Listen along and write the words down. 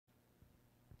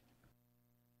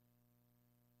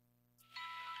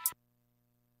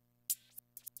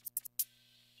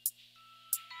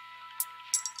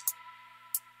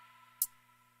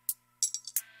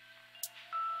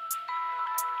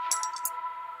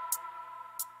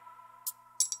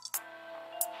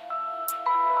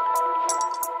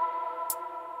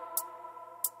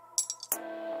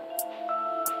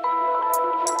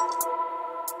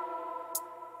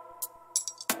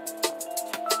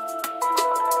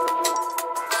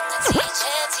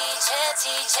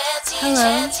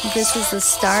Hello, this is the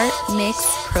Start Mix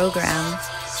program,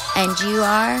 and you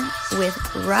are with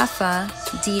Rafa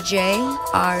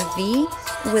DJ.R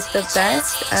with the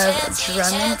best of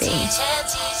drum and bass.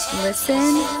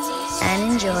 Listen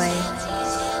and enjoy.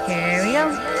 Here we go.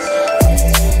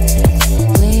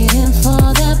 Waiting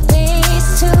for the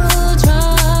bass to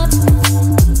drop.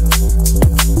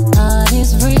 Heart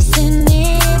is racing,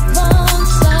 it won't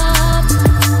stop.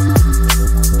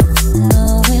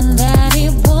 Knowing that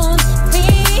it won't be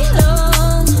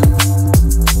long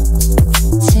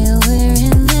till we're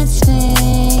in that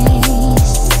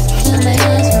space. Feel my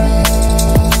eyes roll,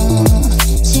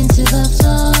 chin to the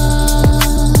floor,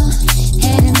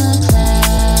 head in the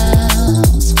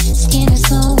clouds, skin is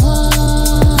so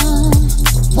warm.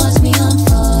 Watch me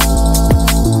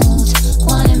unfold,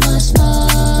 wanting much more.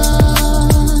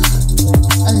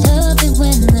 I love it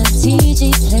when the DJ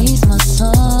plays my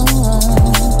song.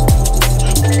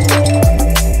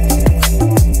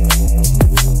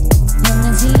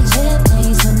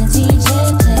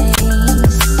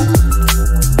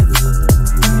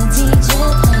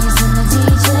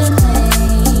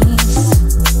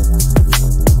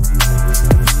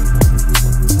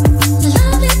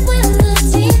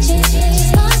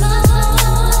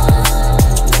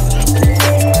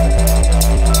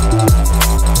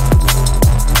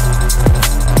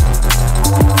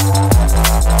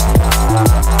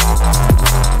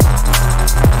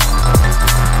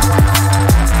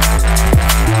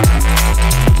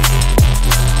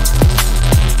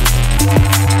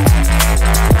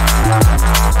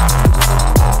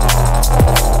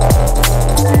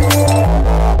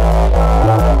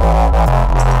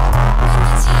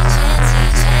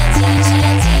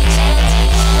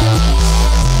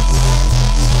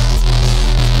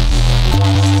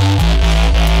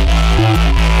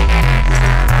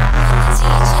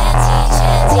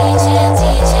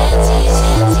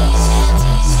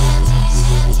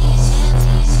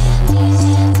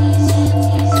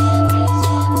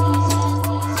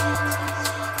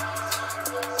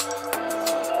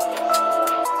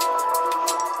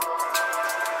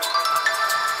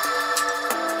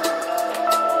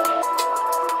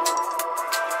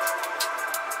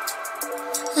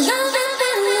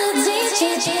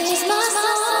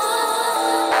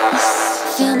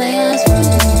 Feel my eyes roll,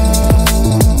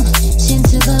 chin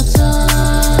to the floor,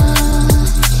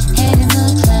 head in the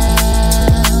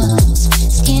clouds,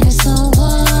 skin is so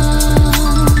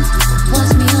warm.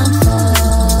 Watch me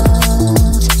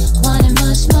unfold, wanting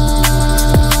much more.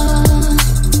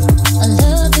 I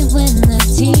love it when the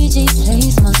DJ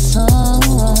plays my song.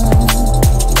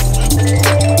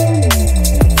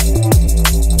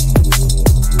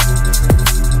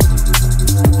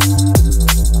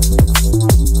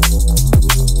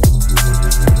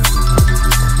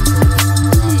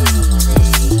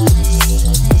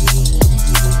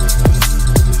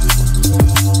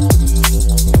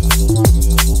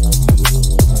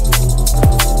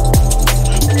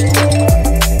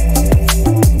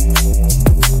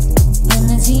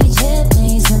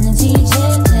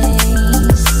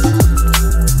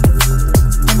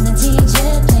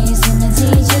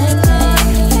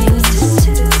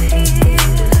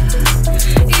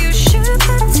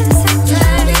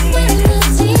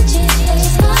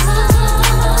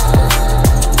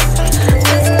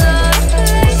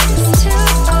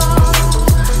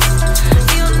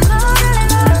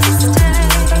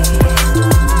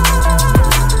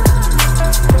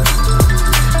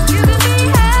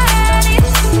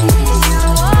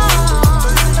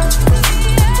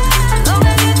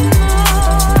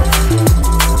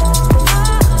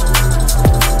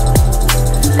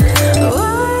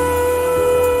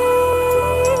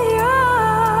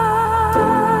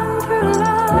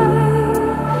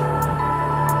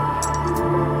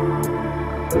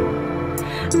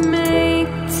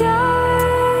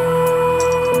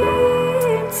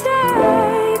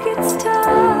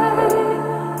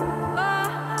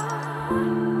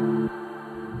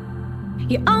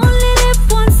 You only live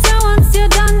once, so once you're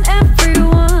done,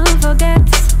 everyone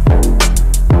forgets.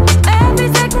 Every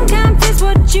second count is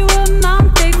what you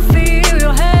amount, they feel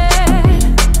your head.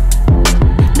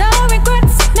 No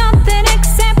regrets, nothing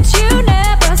except you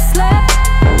never slept.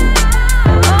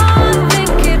 Oh, I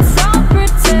think it's all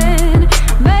pretend,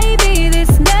 maybe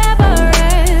this never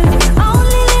ends.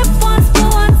 Only live once, but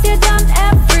once you're done,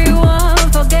 everyone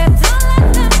forgets. Don't let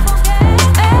them forget.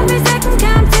 Every second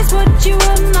count is what you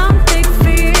amount, they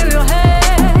feel your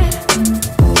head.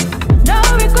 No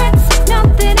regrets,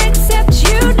 nothing except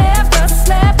you never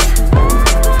slept.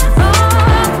 Oh,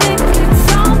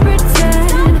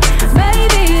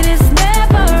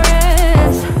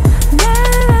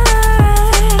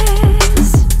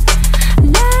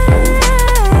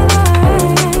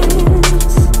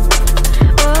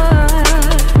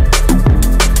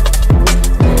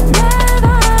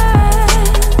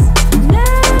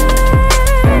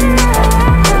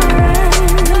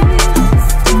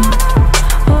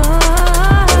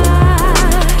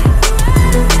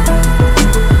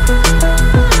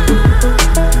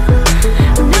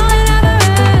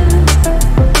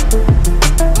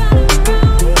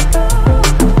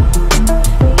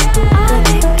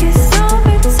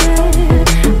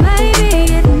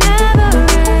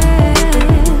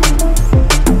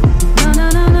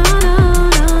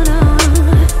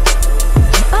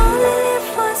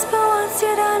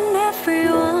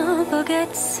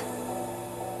 regrets.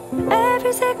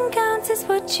 Every second counts is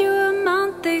what you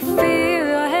amount. They fill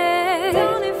your head.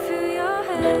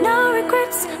 No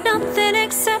regrets, nothing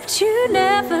except you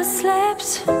never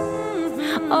slept.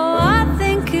 Oh, I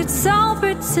think it's all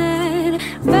pretend.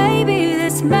 Maybe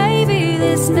this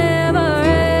never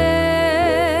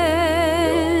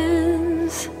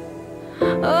ends.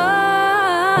 Oh,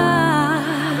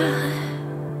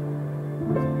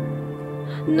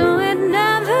 no, it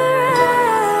never ends.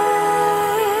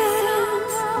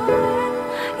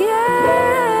 Yes.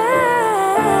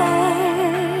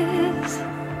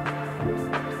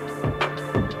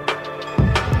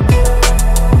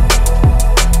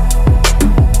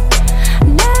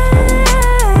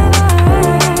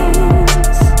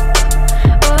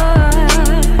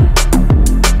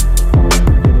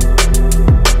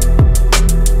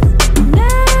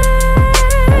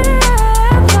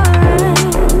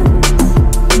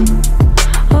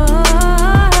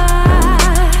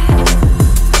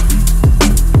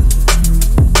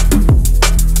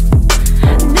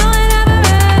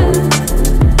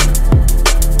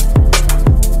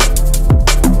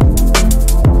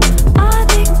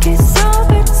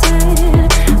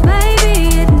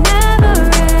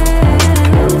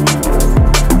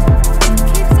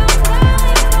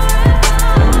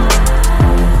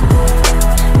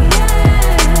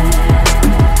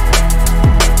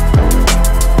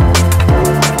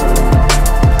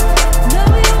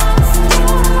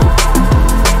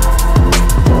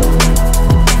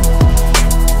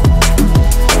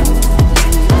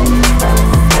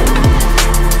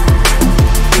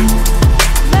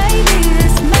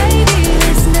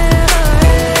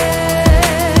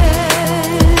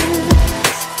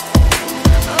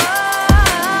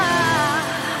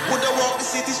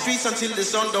 Until the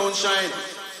sun don't shine.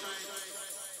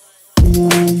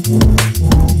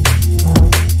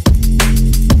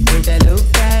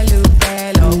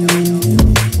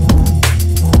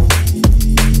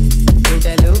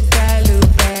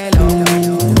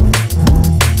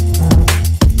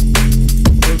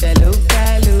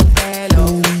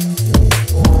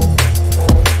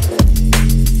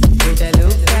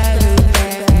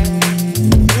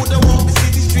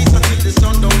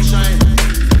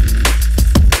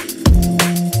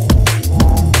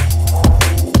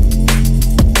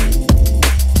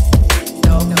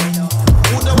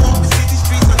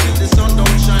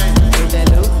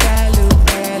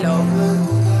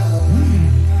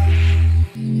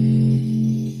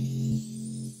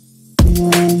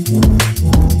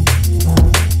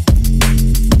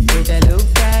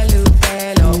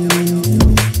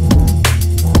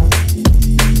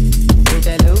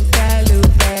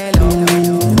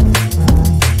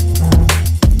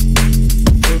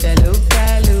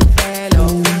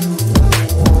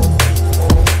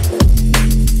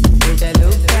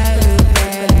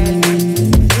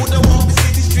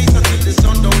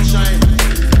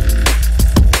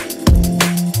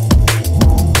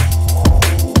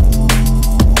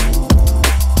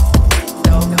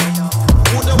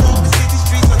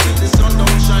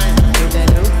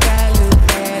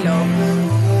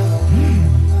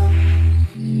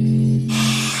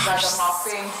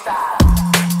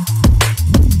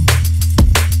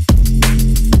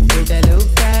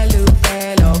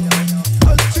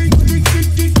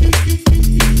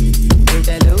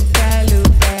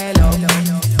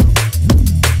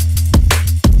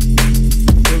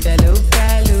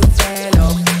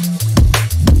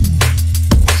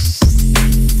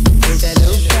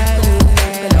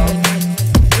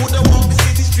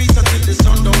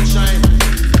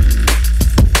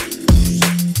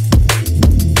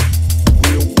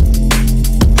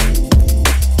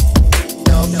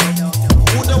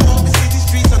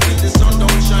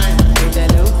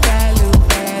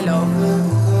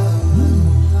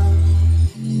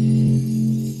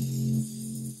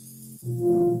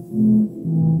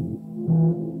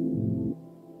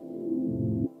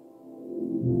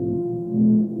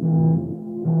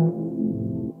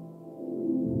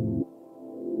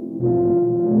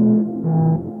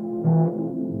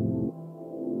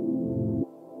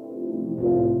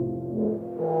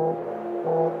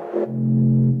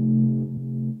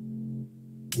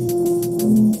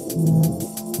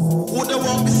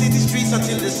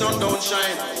 Until the sun don't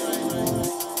shine.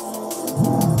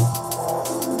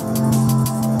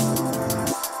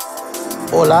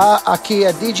 Olá, aqui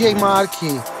é DJ Mark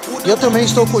e eu também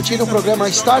estou curtindo o programa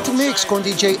Start Mix com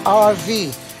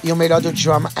Dj.R e o melhor do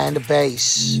drum and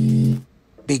bass.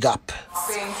 Big up.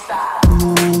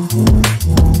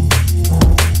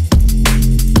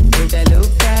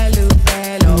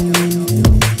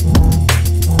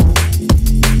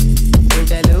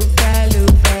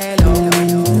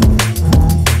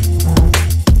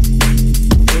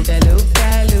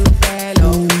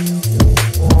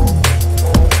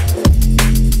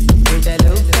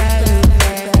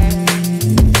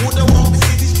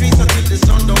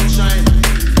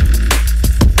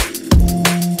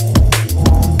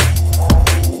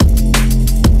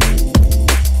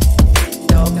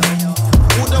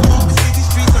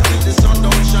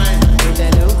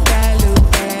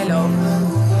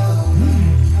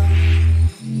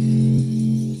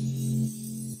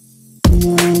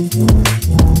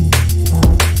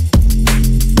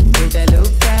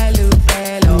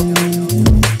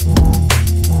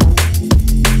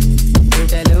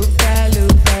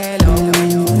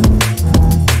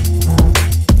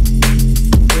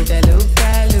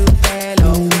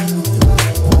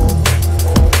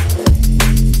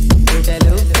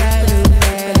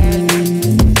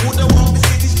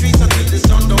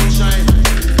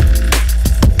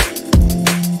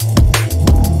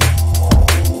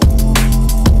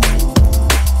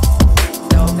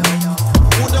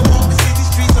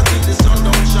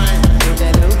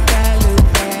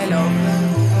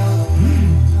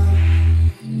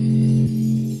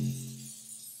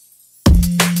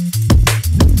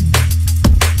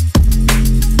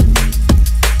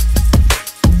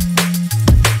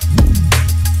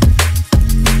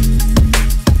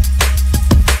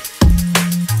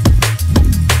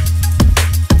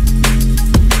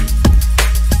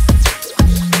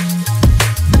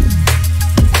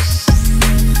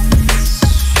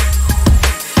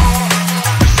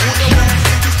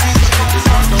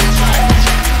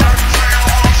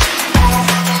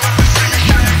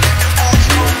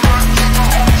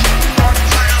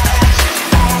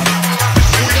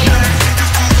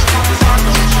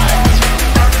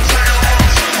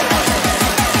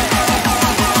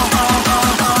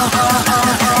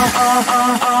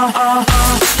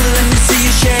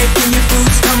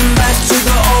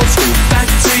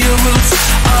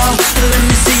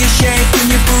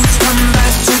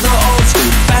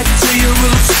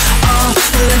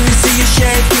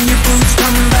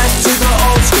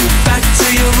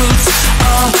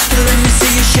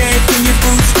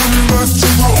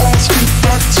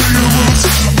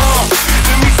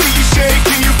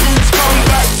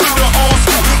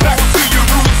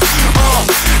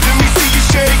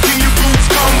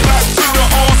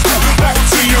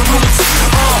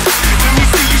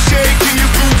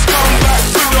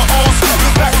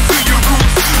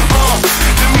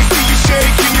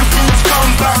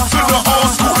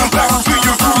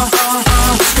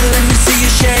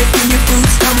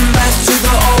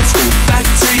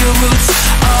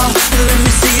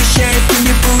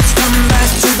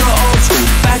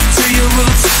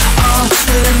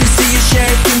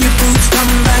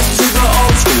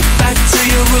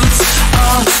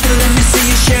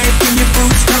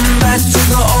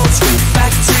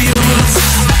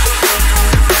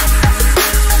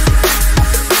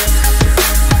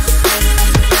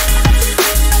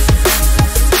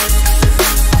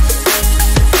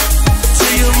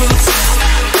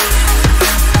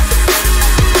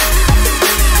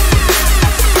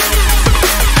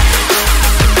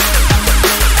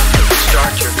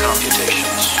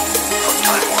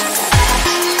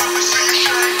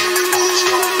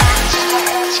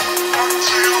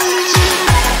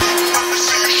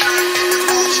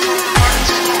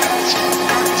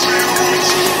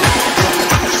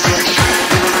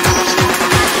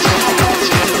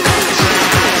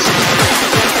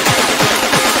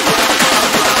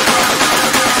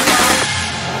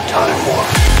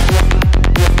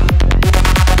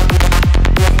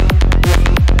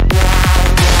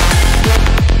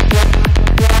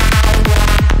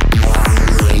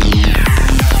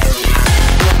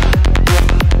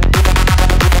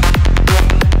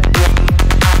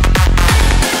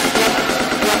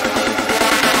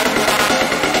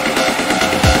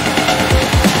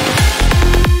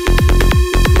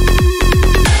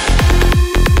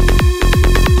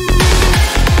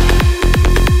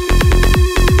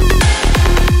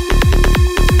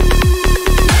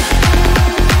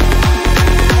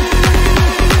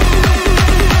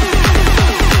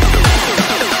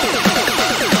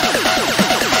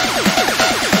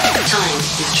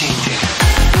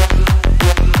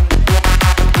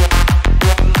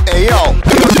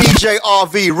 DJ.R,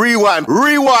 rewind,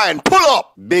 rewind, pull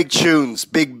up. Big tunes,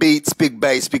 big beats, big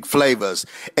bass, big flavors.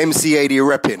 MC80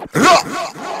 repping.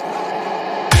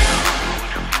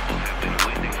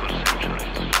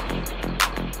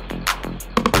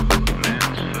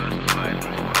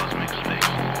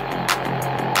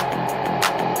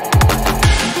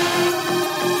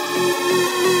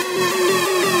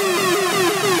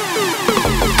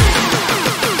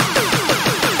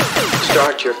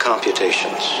 Start your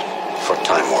computations for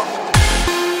time warp.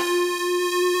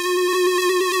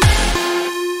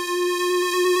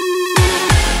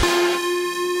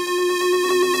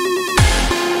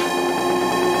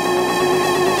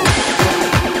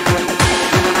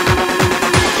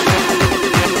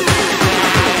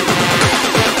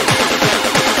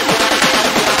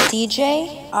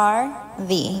 DJ.R.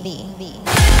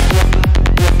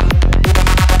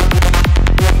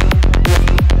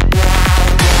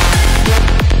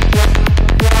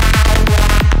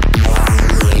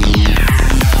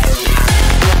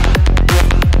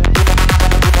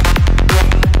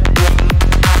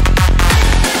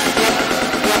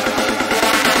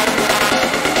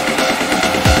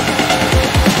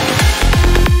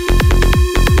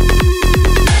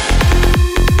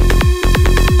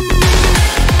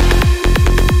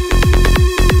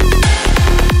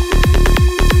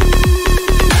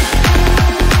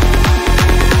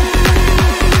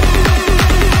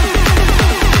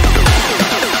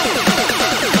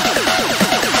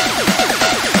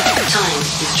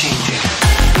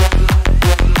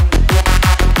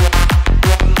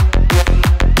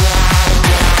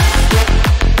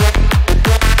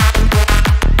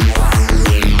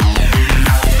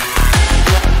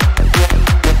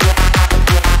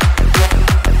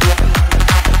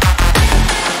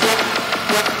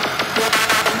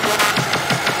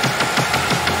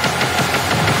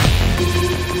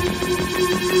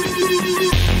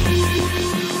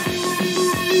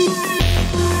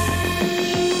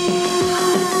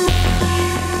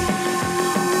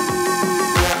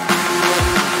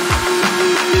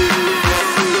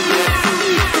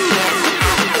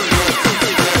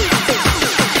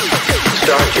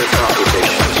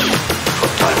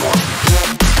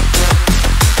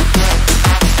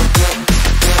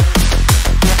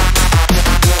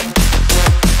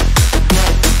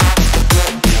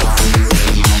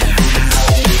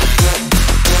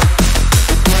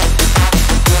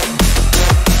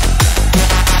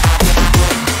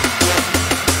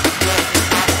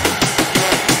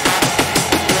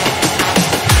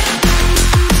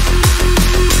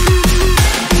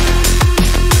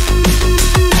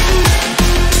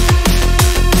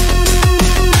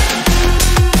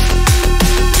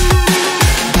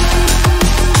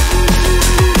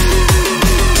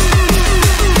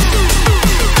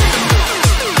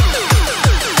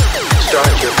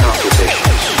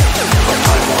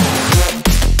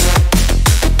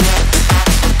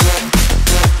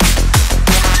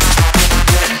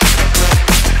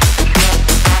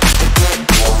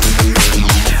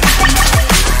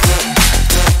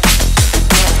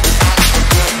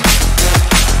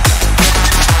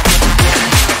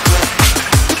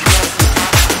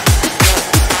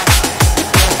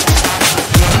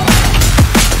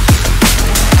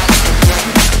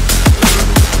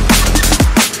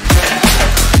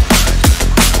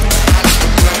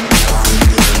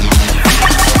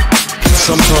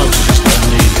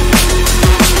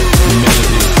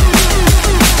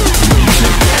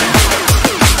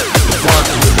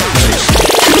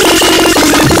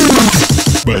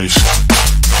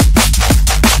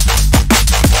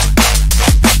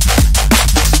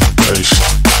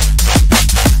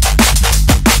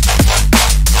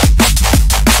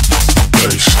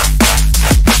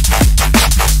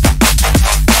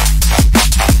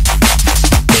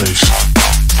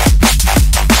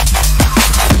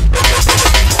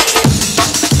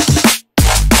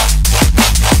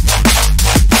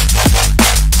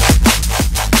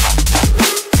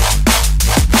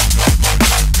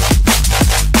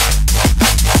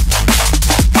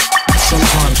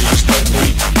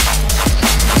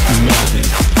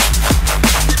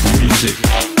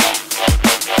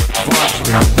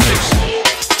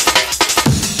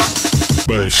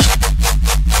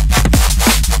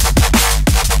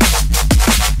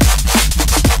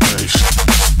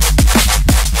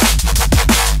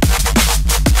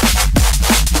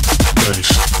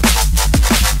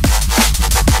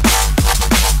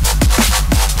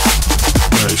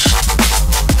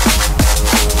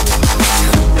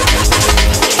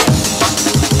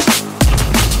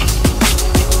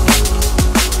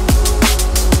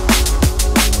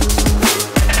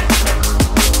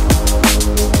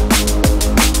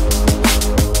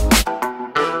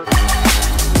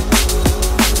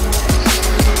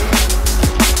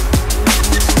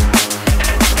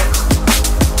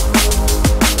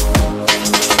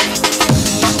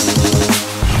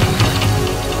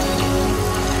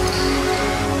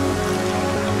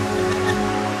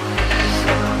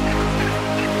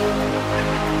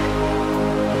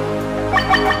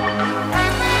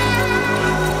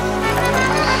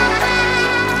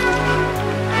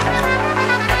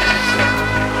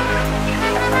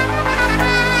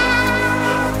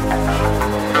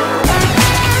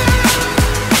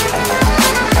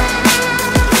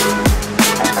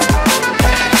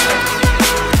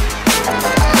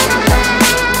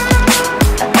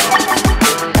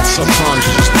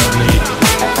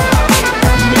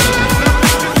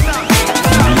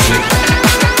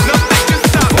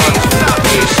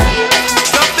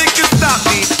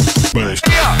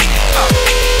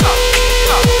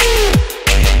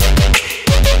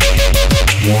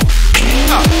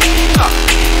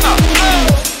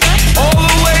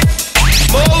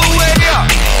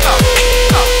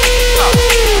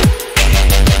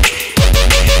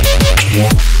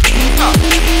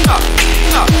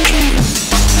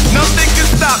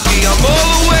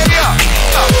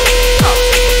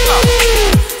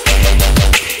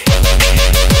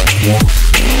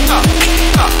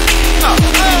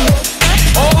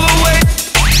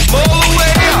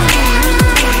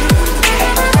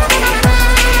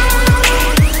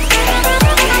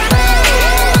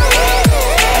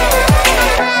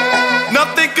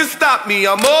 me,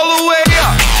 I'm all the way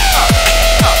up.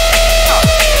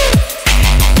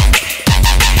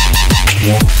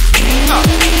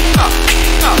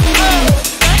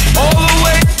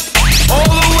 All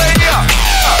the way up.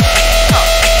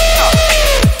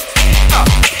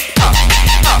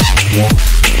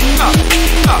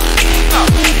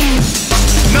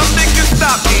 Nothing can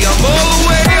stop me, I'm all the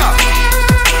way up.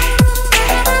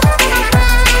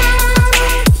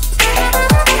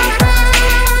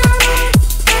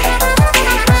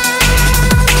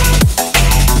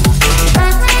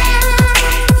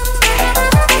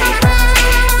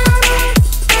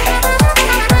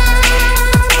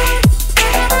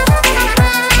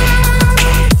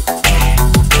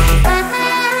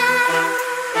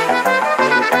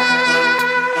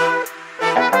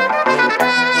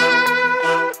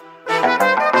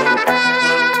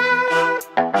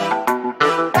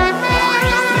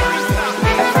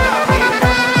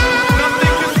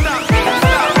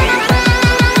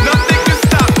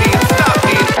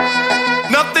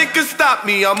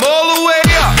 I'm all the way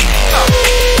up.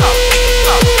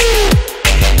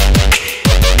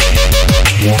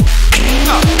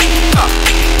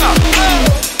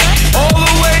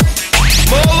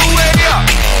 All the way up.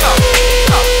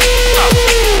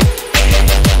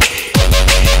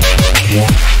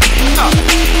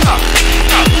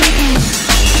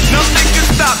 Nothing can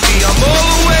stop me, I'm all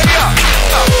the way up.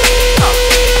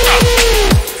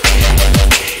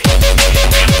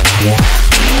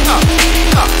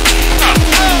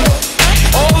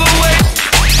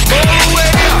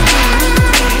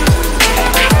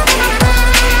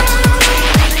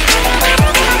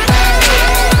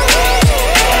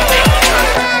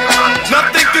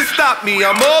 Me,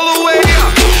 I'm all the way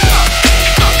up.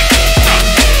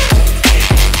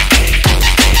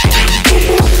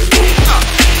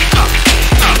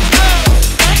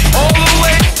 All the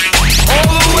way up.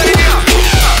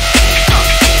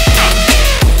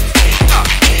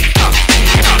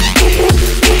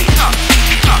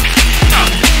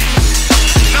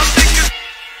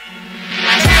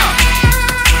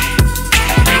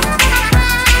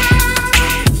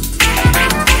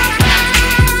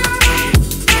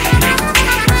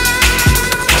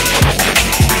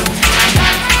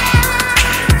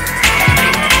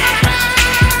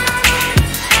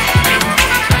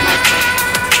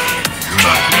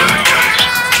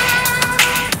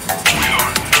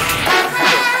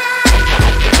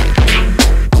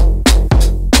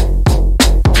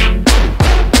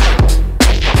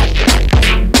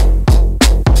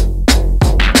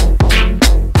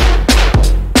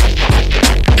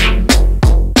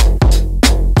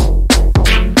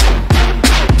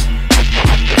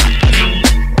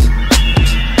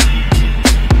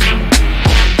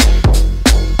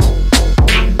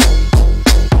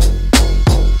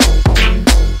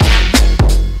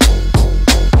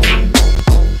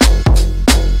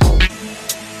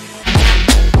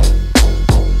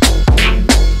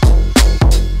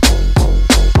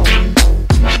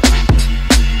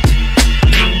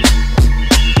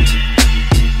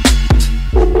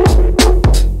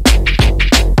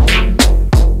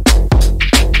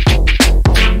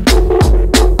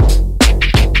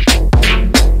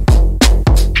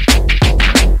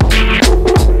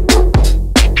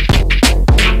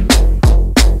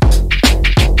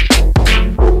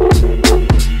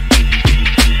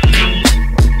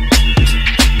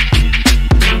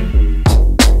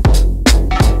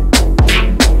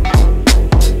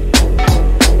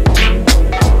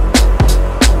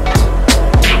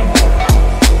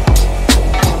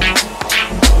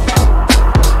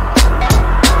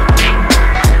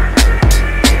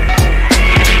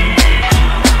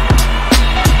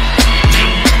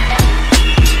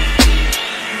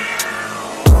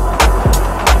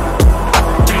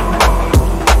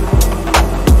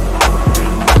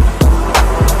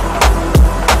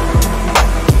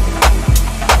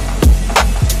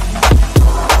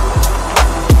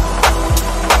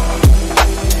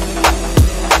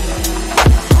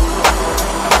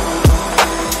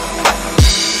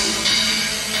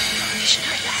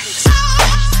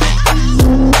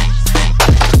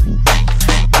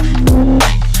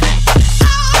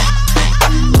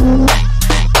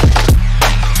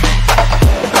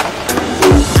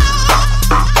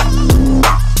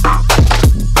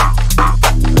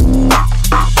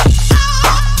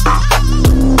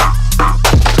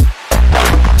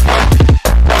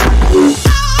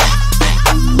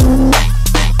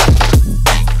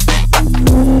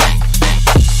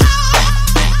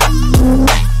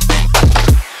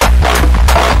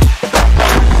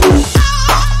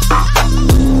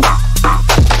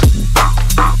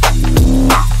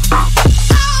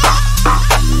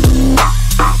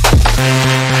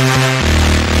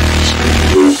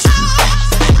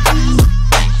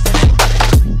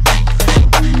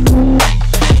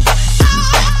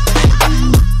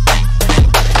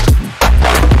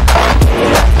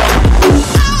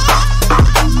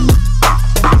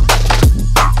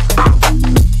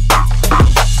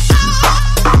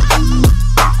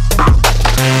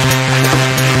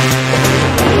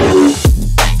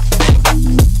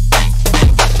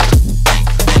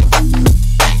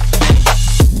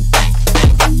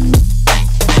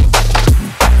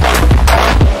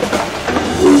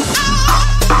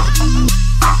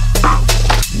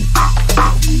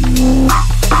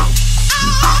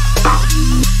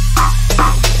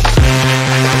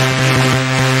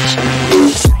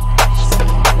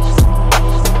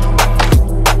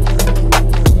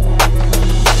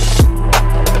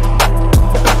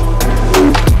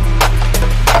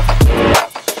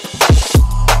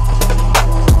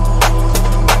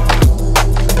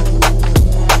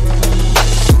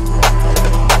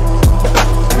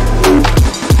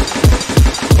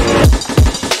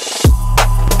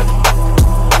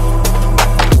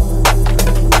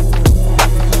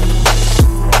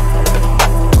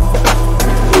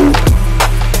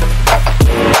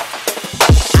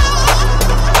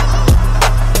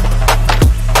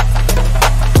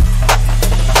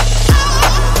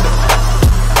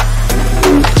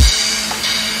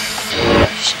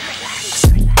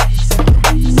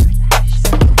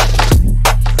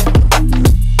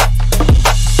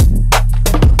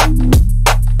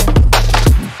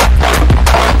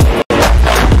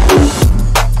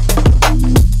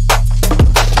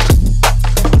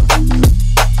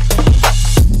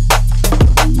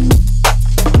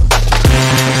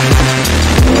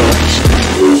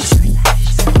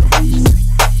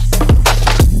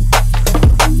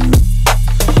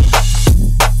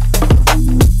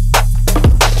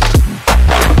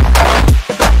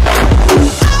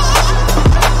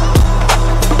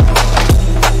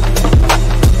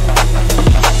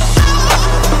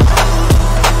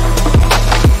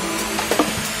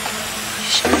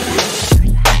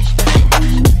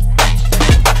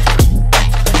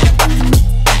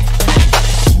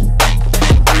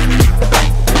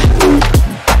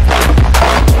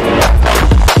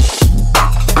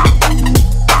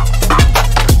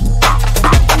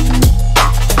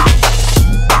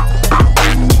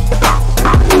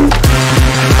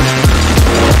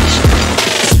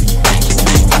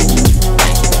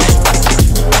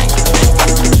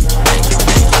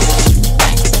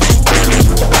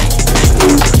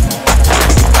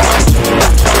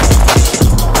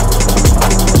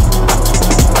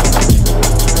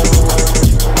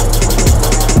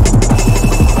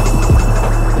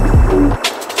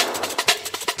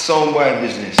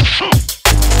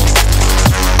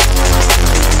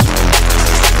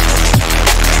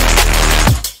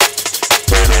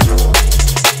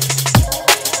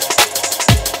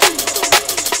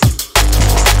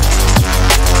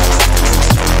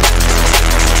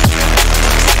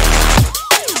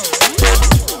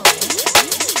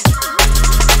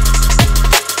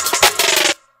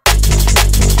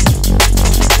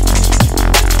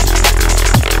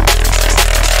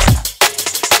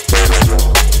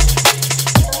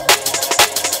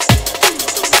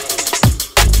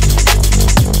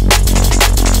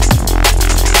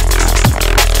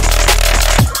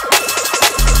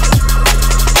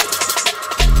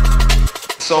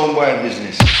 Somewhere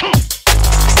business.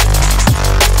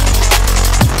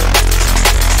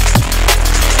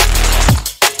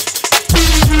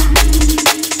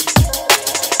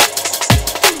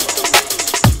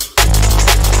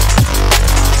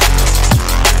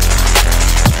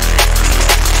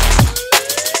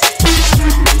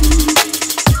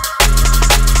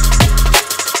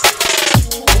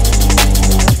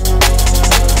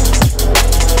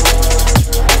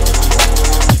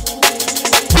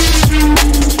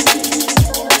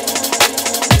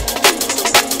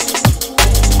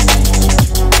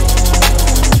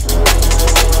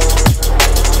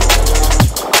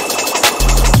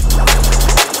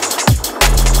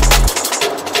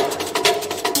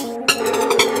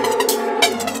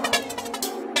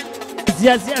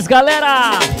 Yes,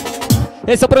 galera!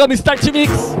 Esse é o programa Start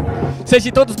Mix.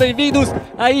 Sejam todos bem-vindos.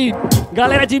 Aí,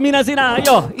 galera de Minas aí,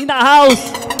 ó, in the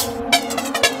house.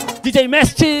 DJ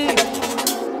Mestre.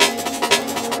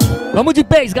 Vamos de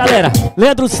bass, galera.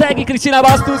 Leandro Segue, Cristina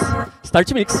Bastos.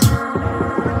 Start Mix.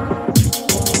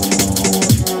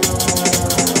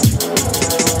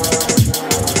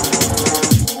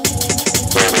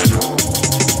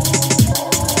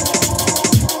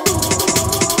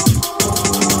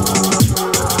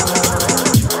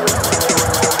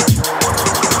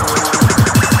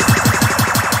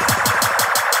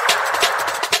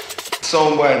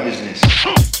 Somewhere business.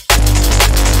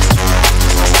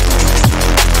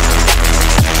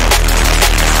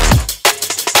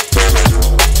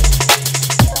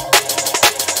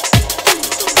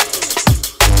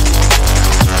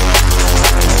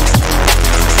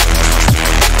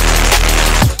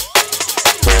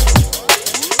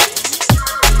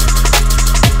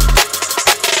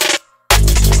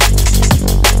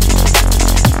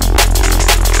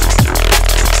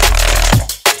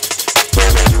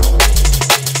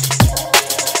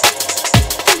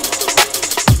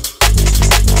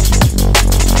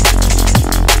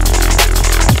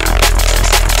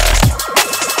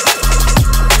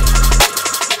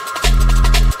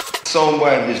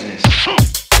 Somewhere business.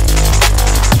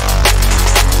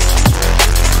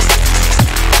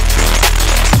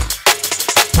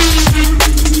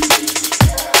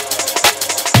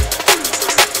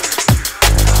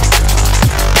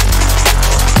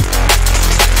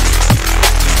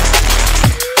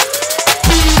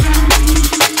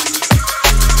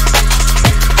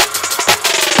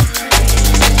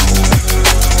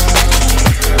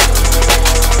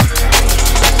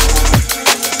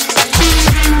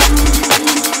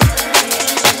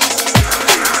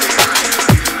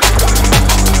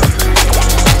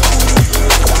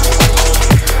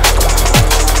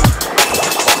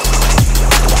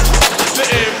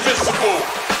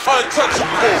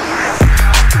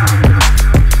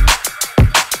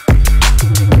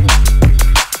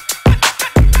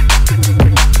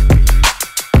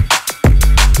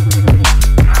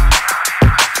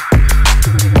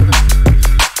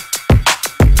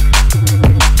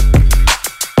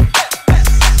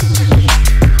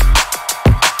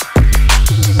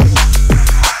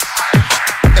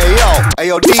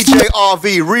 Yo, DJ.R,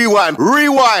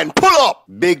 rewind, pull up.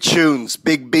 Big tunes,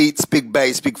 big beats, big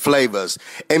bass, big flavors.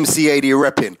 MC80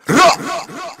 repping.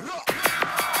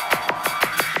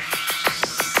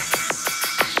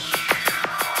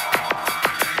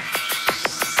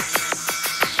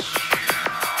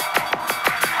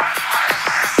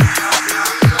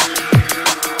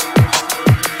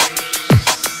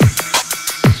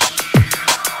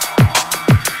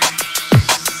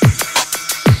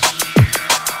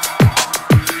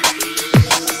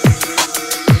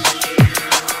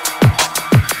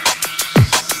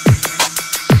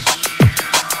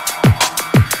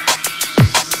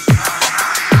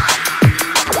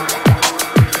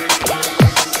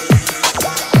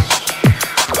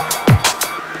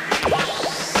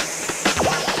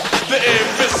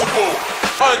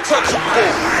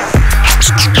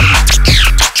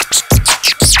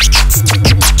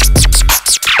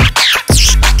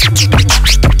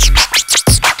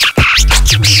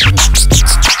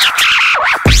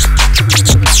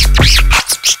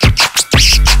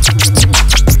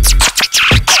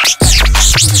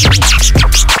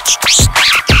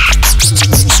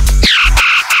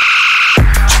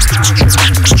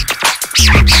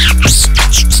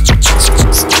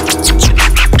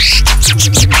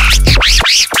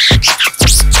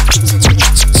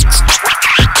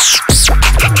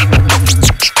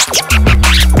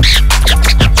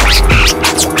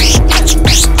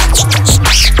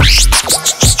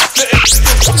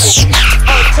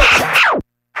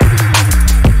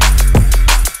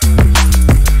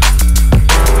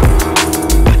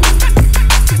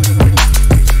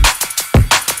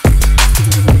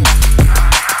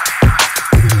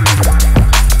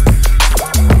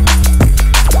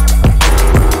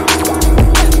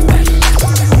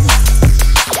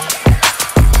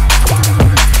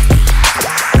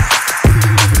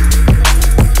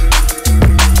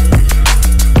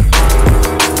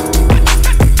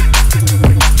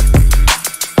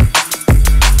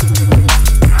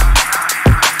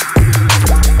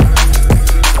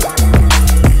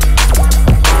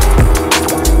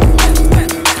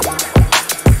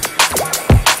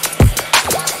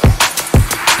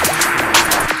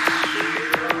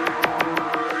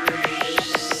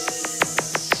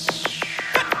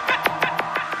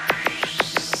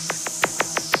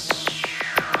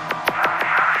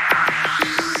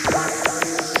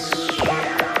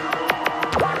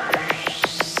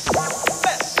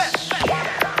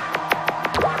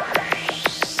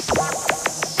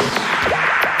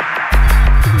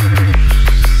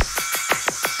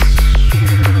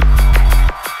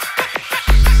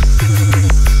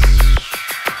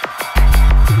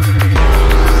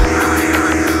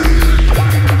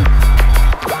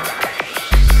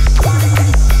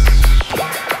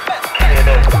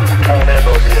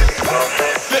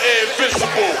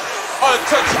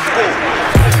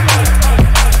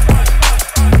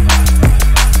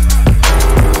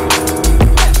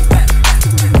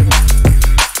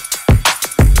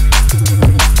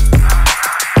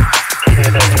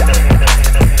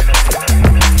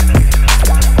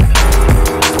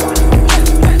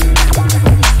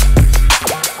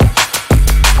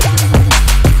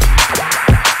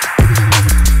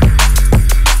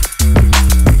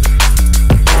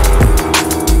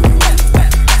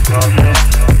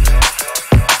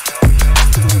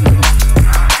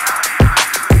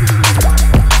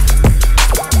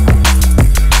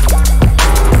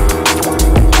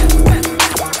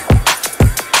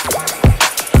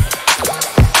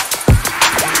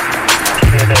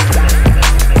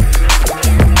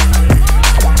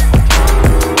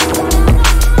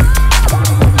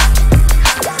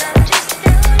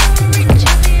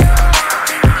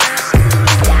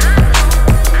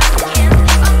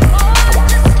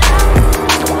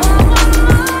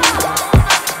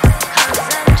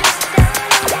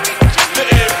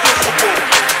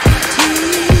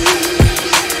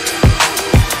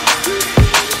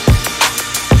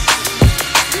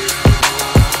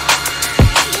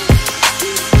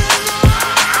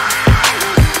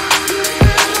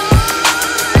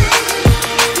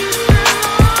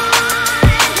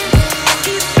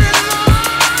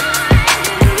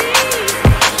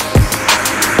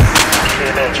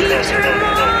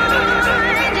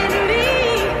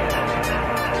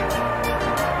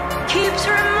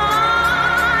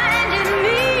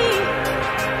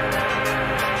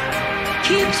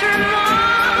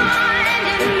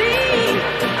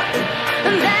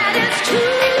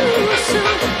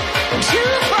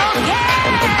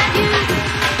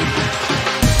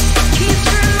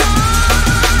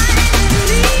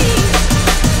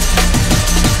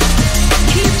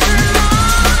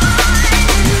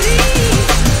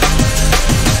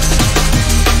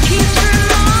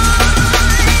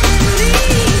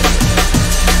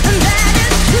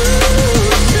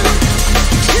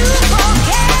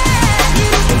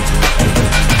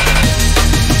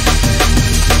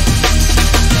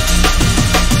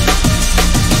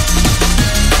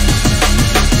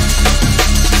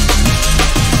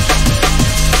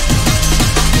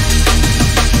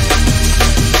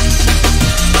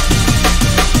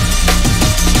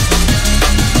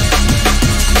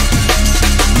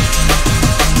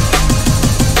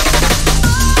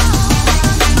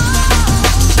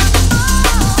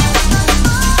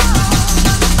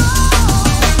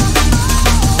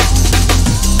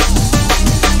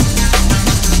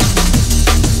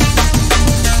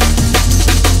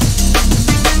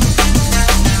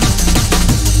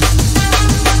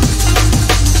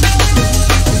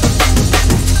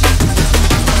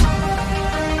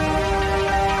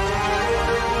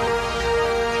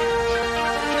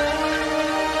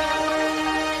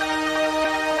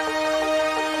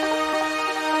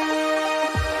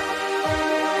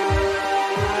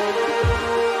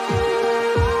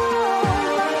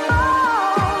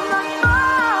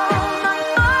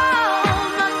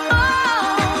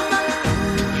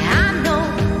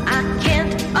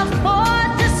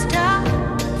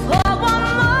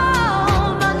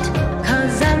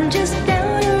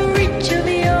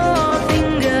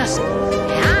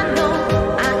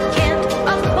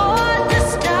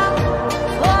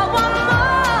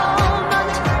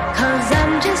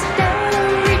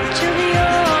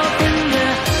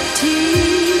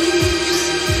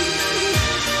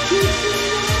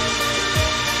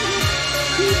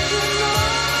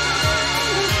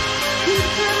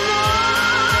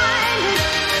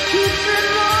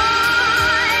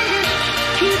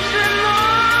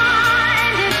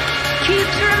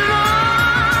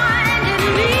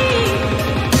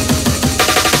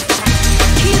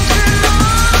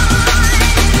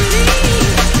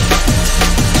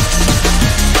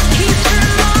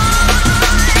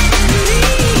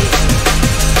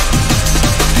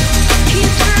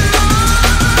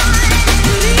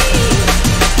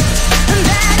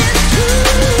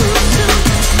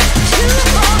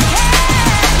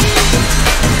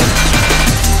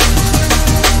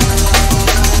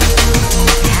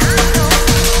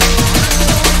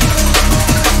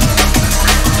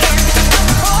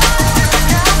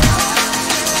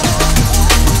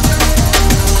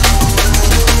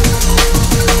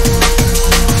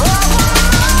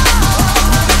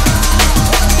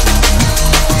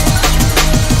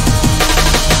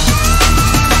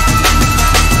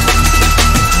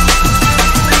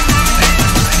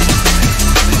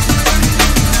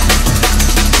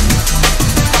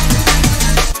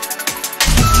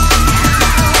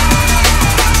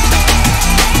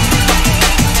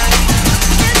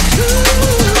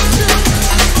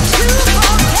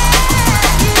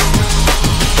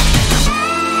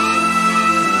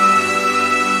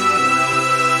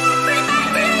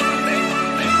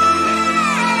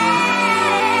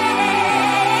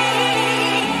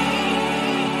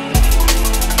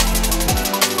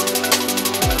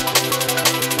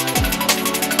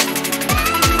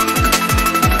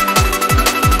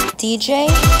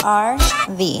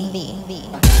 DJ.R.V.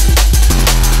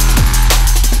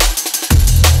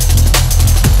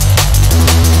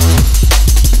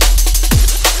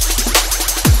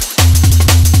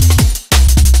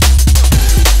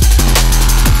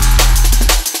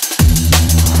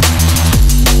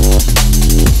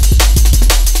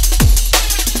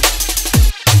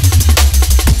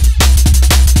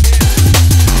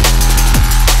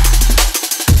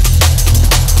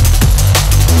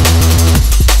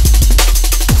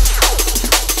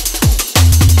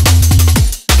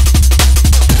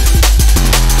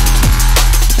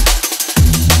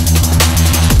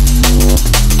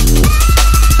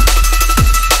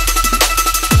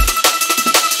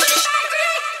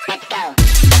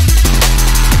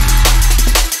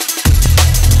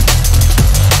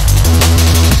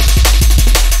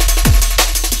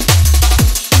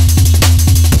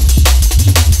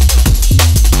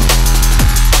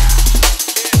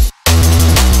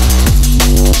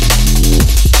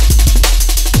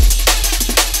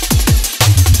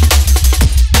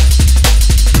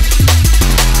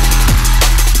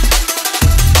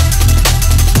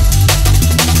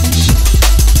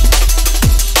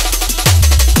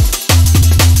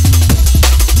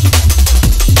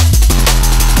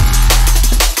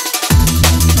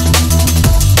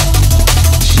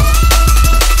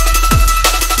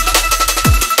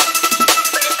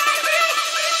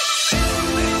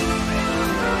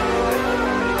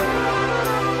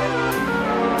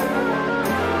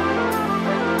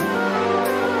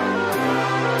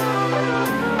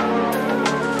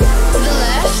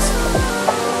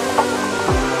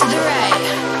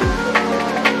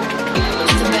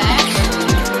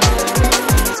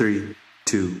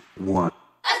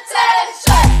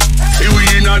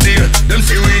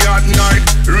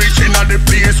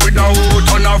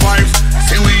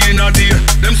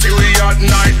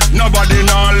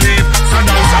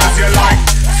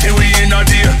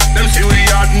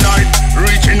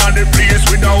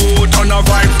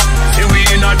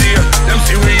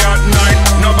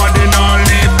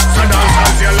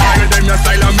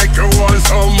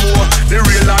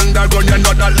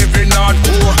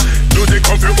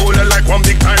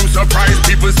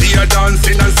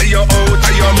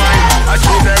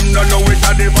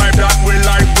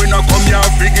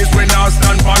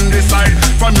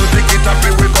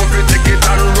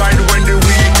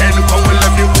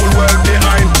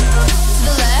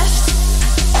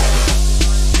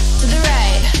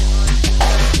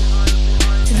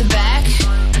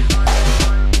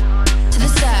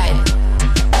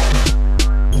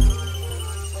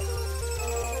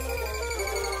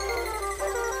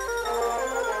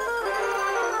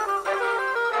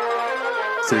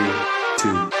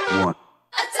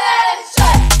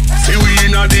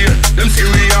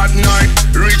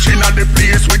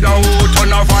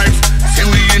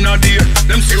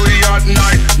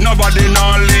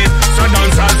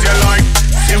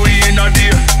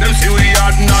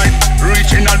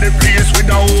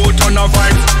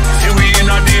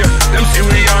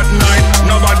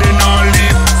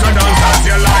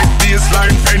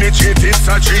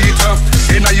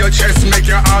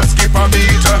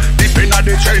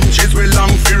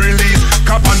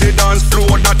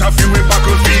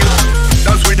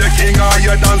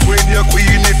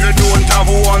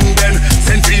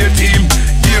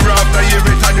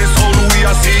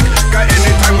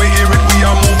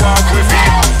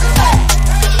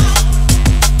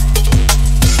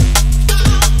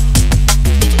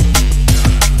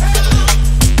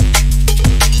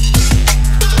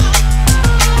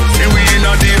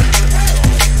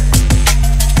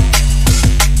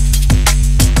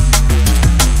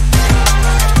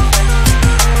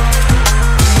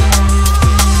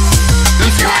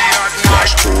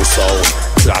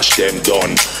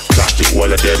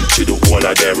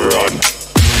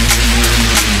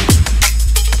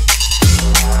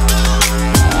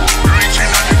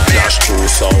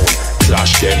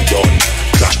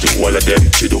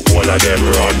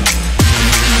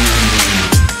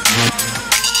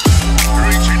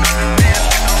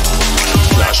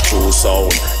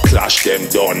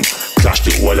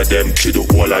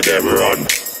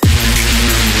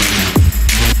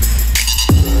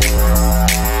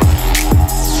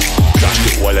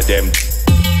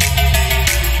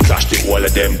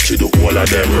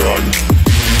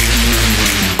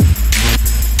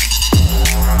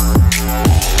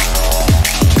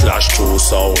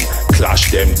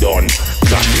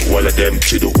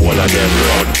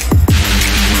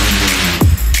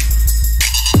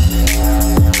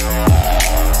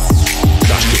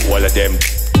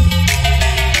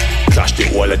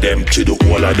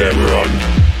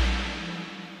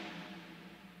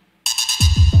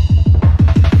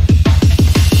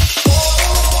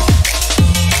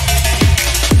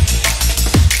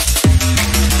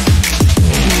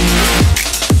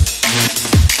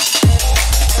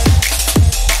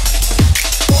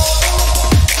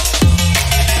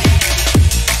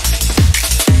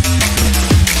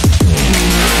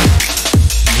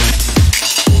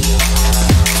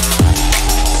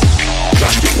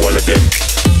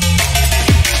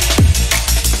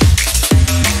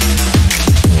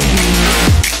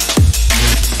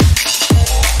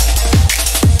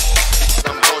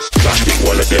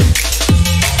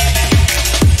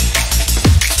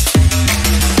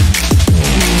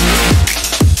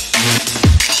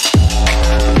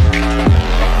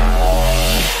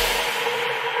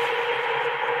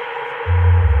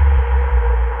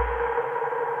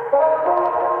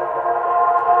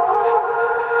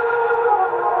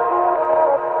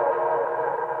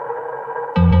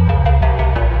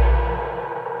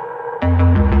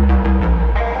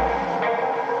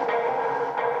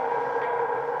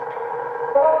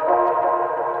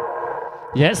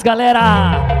 Yes,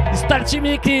 galera! Start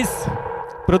Mix!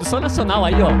 Produção nacional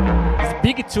aí, ó. Esse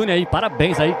Big Tune aí,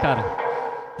 parabéns aí, cara.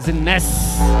 Esse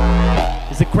Ness.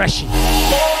 Esse Crash.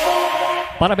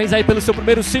 Parabéns aí pelo seu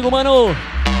primeiro single, mano.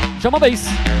 Chama a vez.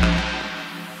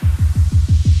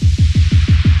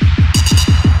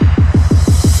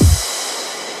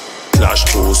 Clash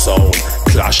two sound,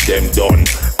 clash them done.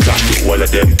 Clash the whole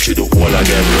of them, to the whole of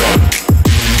them run.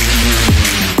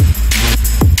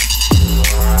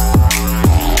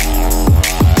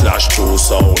 Clash two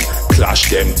sound, clash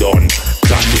them done.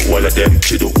 Clash the whole of them,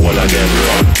 to the whole of them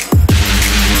run.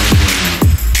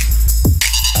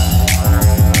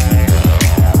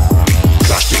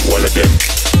 Clash the whole of them.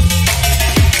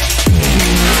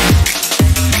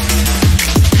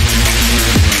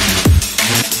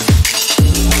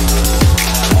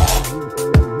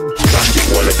 Clash the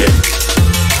whole of them.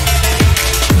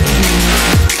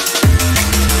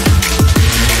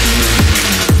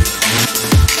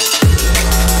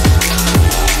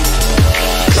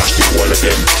 Clash the whole of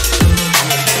them.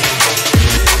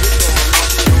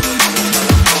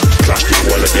 Clash the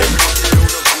whole of them.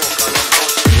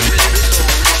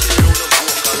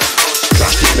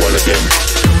 Clash the whole of them.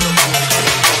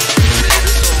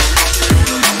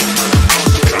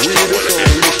 Clash the whole of them.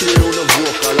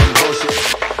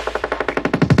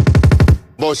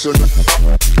 Bosun.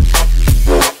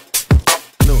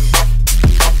 No. No.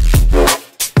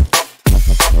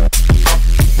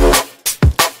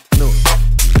 No.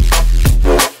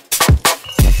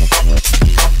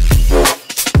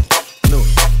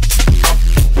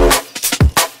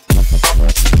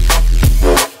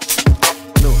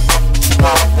 No.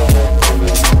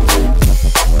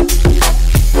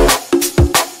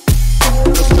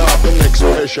 Let's start the next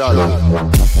special.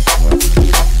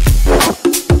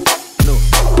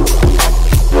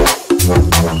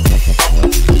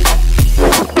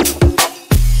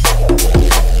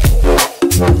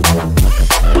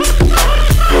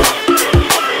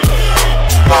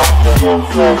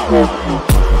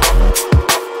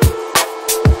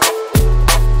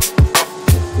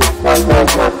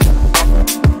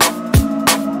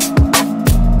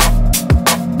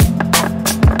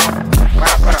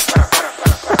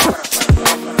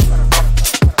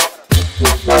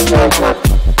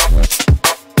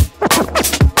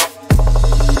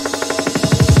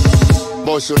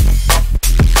 Bosun.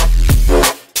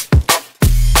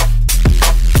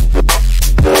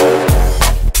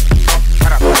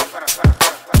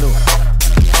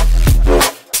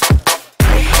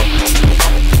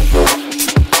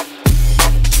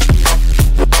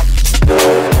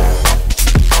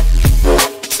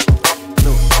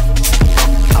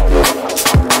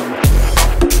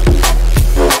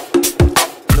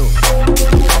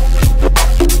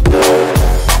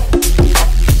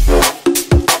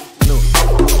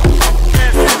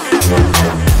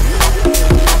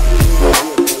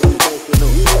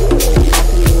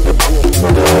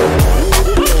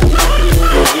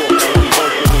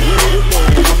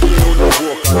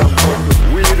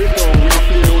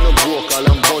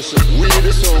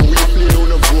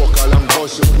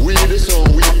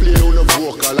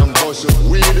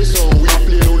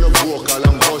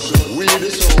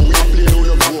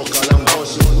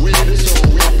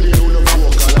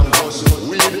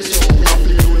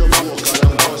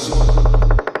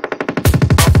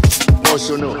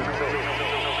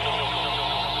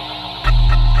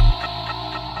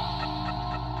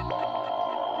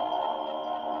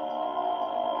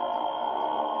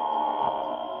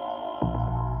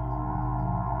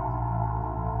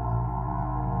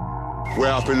 We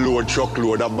have to load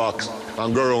truckload of box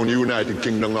and go around the United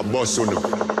Kingdom and bus on them.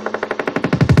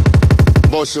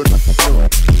 Bus on them.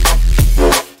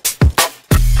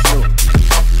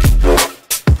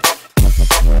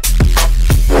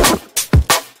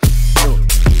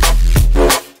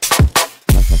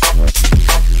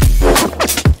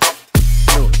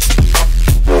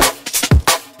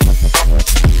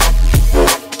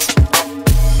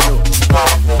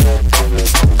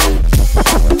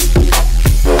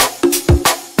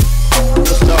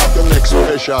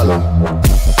 Shalom.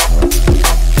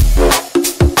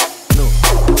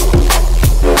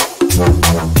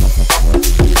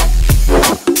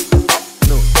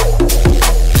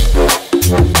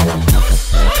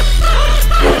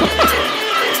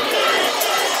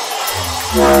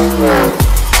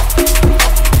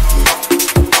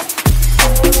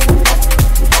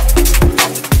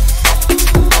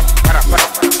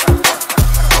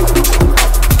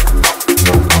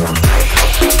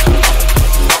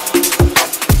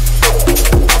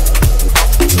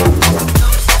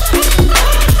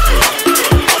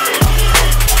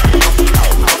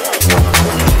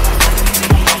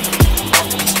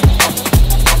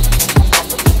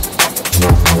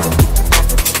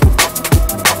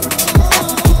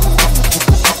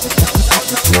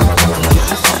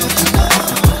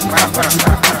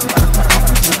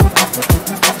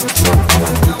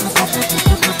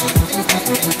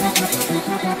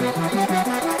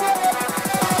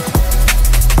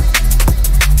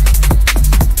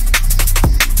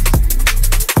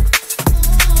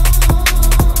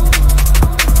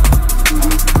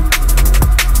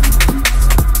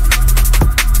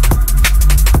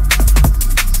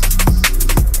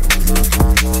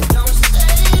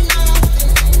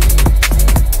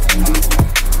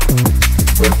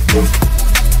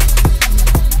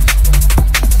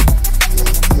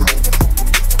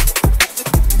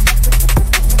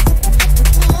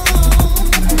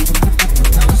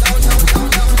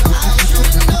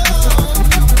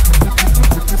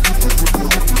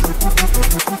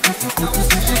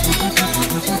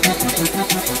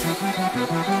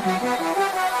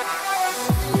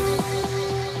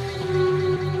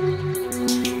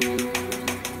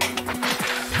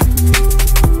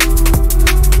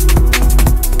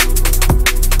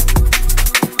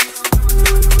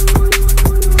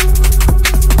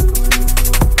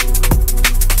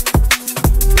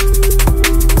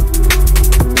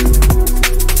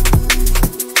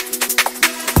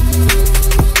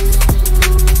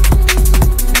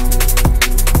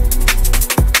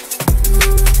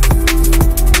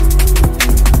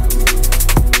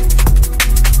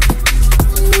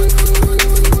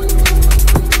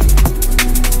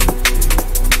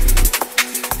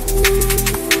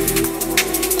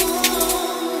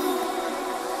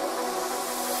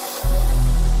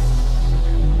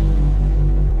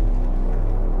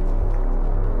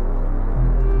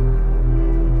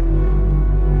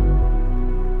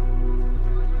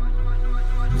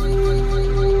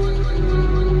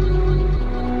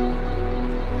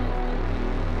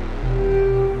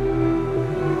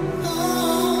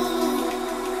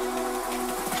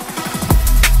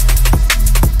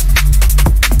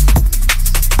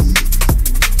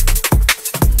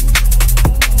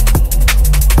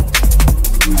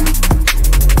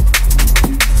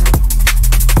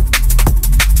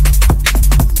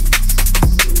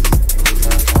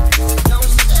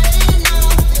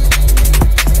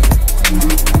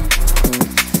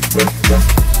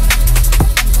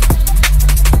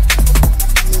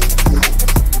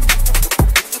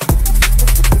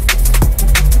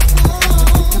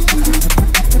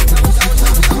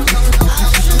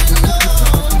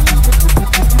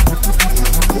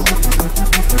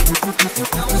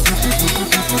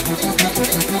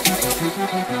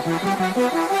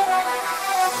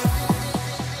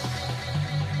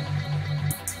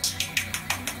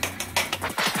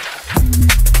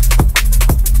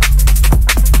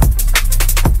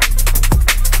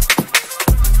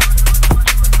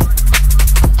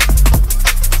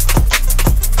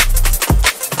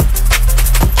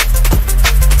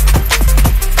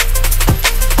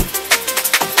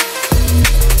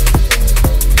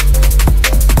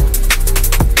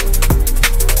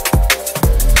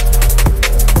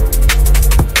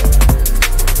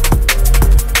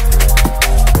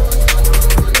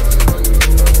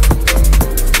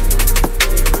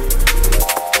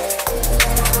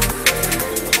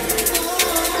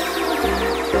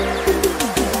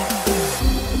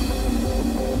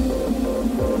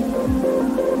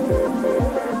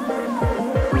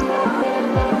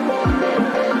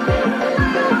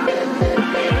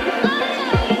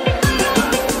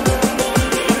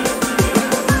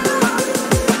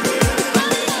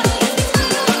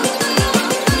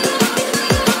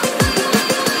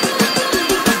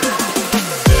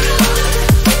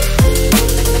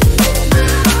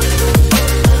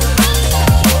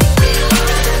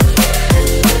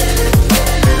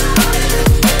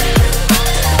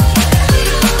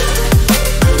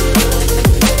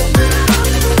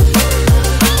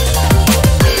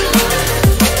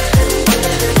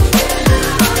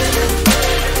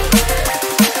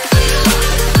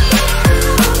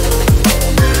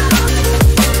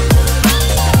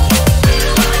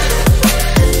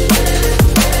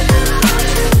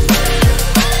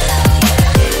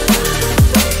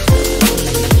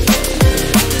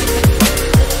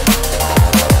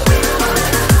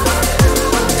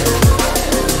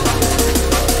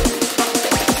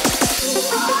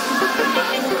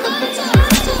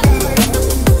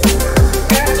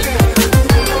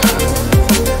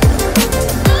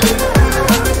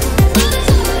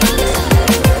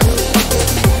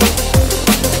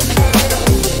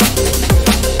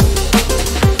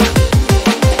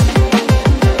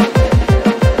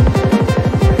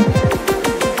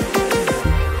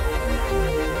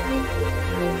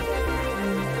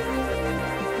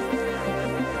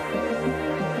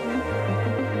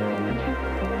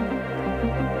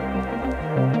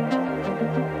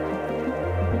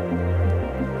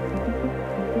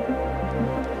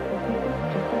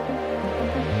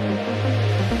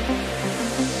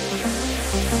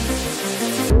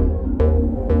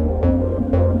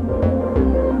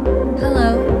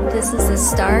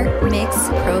 Start Mix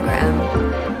Program,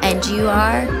 and you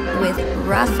are with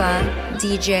Rafa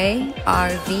DJ.R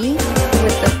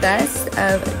with the best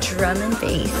of drum and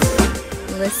bass.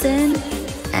 Listen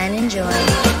and enjoy.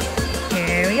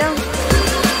 Here we go.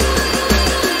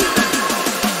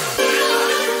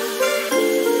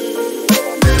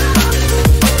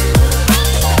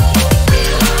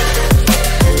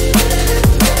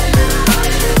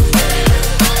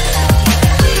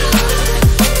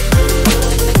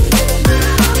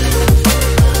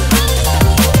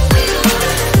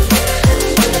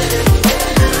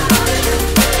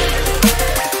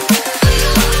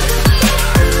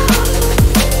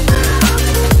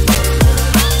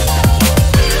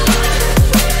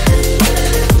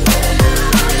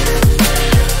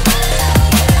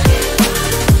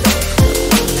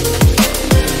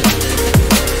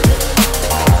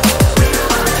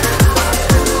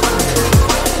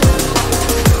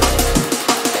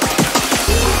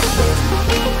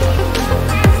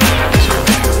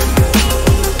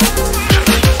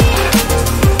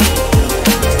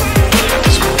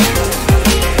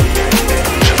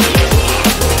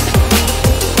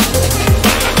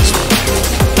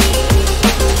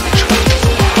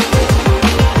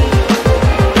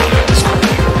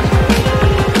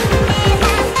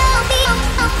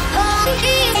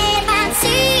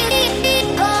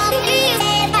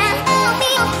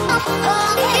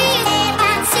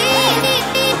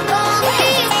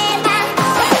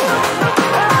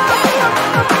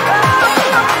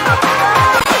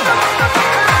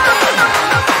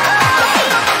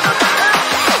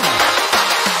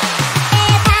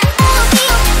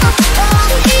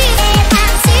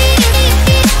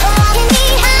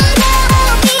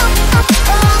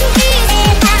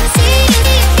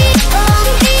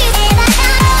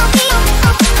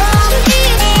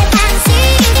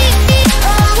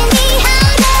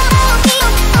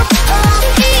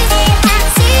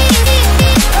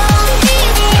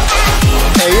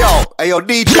 yo,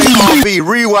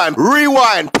 DJ.R,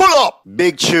 rewind, pull up.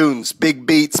 Big tunes, big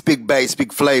beats, big bass,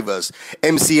 big flavors.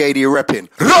 MC80 repping.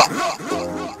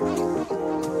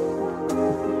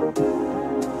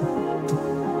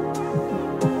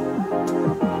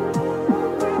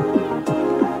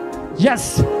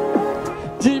 Yes!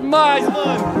 Demais,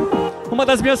 mano! Uma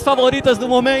das minhas favoritas do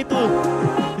momento.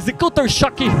 The Culture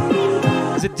Shock.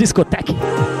 The Discotheque.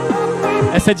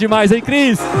 Essa é demais, hein,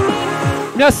 Cris?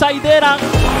 Minha saideira.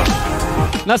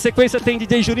 Na sequência tem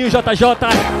DJ Juninho JJ.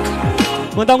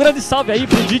 Mandar um grande salve aí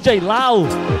pro DJ Lau.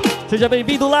 Seja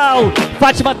bem-vindo, Lau.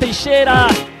 Fátima Teixeira.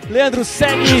 Leandro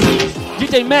Segue.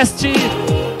 DJ Mestre.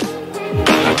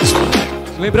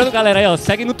 Lembrando, galera, aí, ó,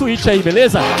 segue no Twitch aí,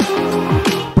 beleza?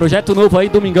 Projeto novo aí,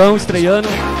 domingão, estreando.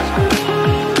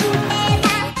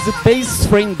 The Bass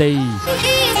Friend Day.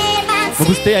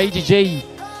 Vamos ter aí DJ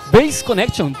Bass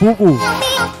Connection, vulgo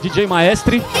DJ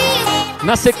Maestre.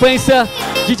 Na sequência,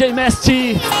 DJ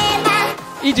Mestre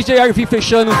e Dj.R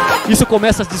fechando. Isso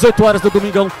começa às 18 horas do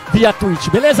domingão via Twitch,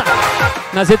 beleza?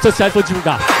 Nas redes sociais vou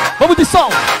divulgar. Vamos de som!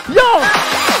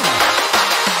 Yo!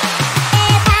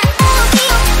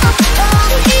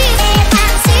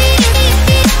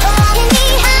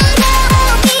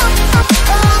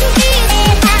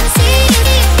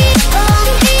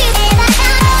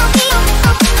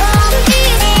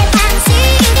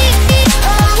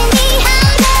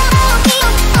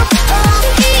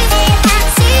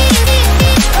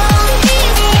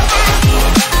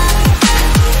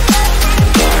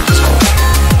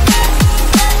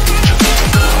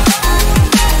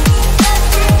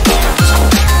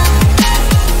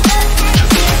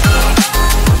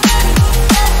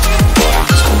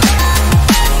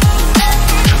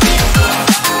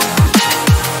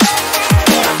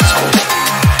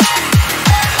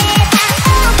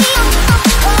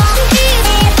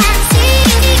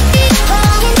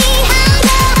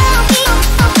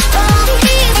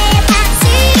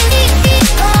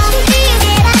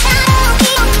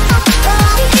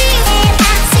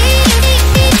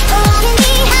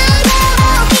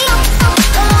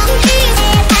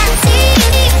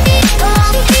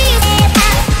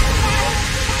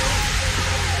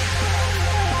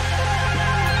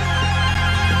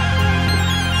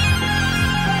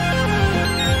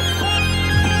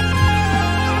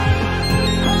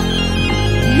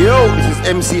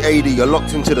 MC80, you're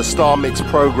locked into the Star Mix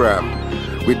program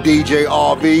with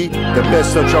DJ.R, the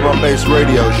best of drum and bass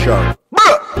radio show.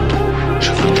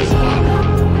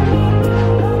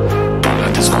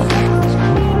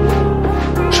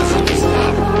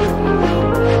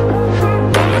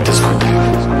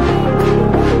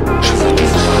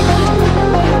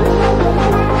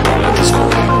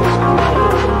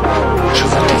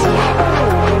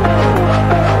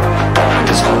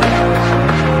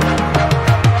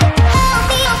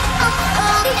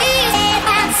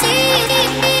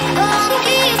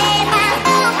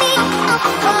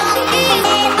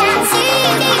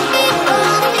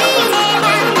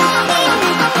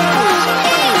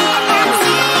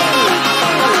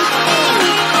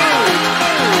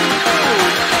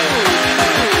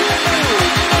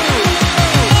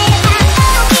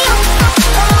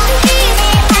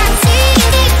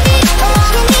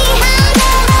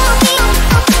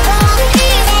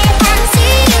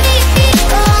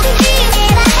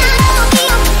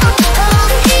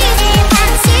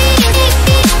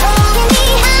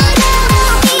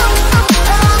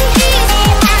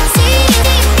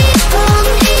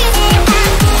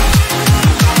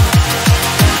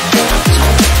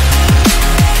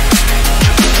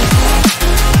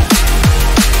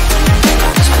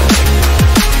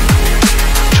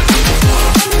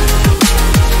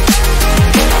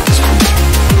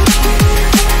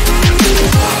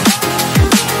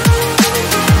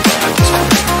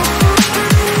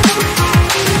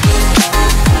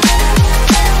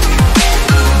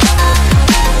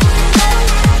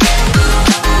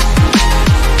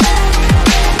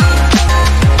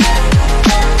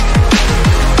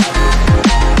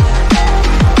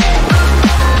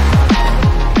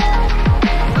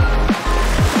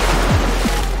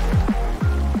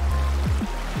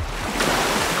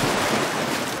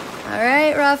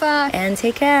 And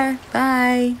take care.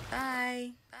 Bye.